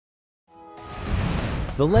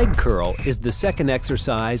The leg curl is the second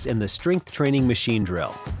exercise in the strength training machine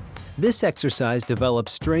drill. This exercise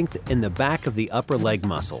develops strength in the back of the upper leg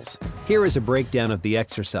muscles. Here is a breakdown of the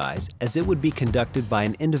exercise as it would be conducted by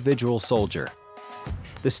an individual soldier.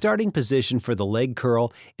 The starting position for the leg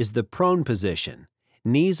curl is the prone position,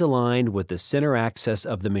 knees aligned with the center axis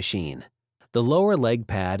of the machine. The lower leg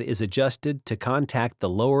pad is adjusted to contact the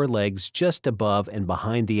lower legs just above and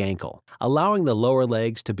behind the ankle, allowing the lower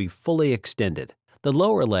legs to be fully extended. The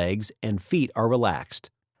lower legs and feet are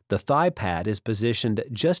relaxed. The thigh pad is positioned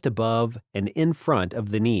just above and in front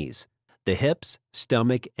of the knees. The hips,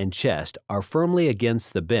 stomach, and chest are firmly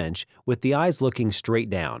against the bench with the eyes looking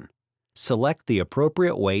straight down. Select the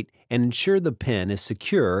appropriate weight and ensure the pin is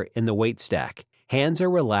secure in the weight stack. Hands are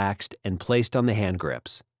relaxed and placed on the hand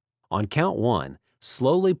grips. On count 1,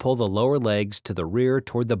 slowly pull the lower legs to the rear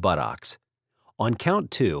toward the buttocks. On count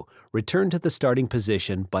 2, return to the starting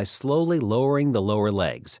position by slowly lowering the lower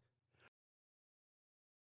legs.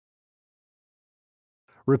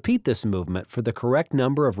 Repeat this movement for the correct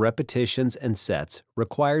number of repetitions and sets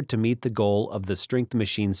required to meet the goal of the strength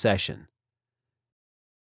machine session.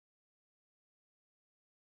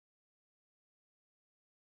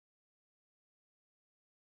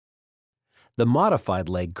 The modified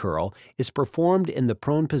leg curl is performed in the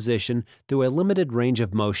prone position through a limited range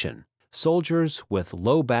of motion. Soldiers with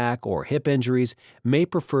low back or hip injuries may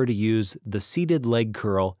prefer to use the seated leg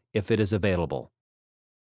curl if it is available.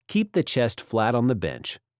 Keep the chest flat on the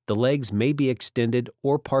bench. The legs may be extended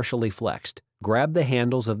or partially flexed. Grab the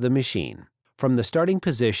handles of the machine. From the starting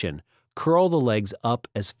position, curl the legs up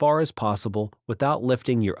as far as possible without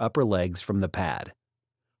lifting your upper legs from the pad.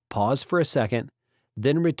 Pause for a second,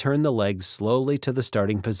 then return the legs slowly to the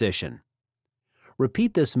starting position.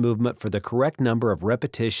 Repeat this movement for the correct number of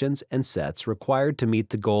repetitions and sets required to meet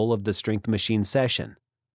the goal of the strength machine session.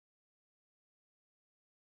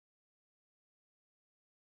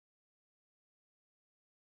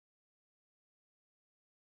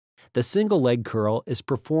 The single leg curl is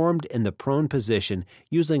performed in the prone position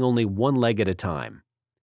using only one leg at a time.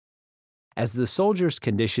 As the soldier's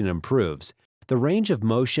condition improves, the range of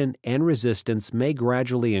motion and resistance may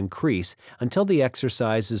gradually increase until the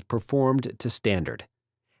exercise is performed to standard.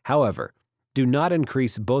 However, do not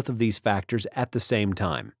increase both of these factors at the same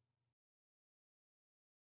time.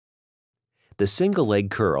 The single leg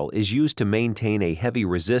curl is used to maintain a heavy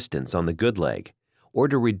resistance on the good leg, or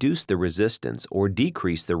to reduce the resistance or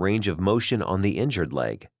decrease the range of motion on the injured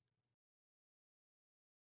leg.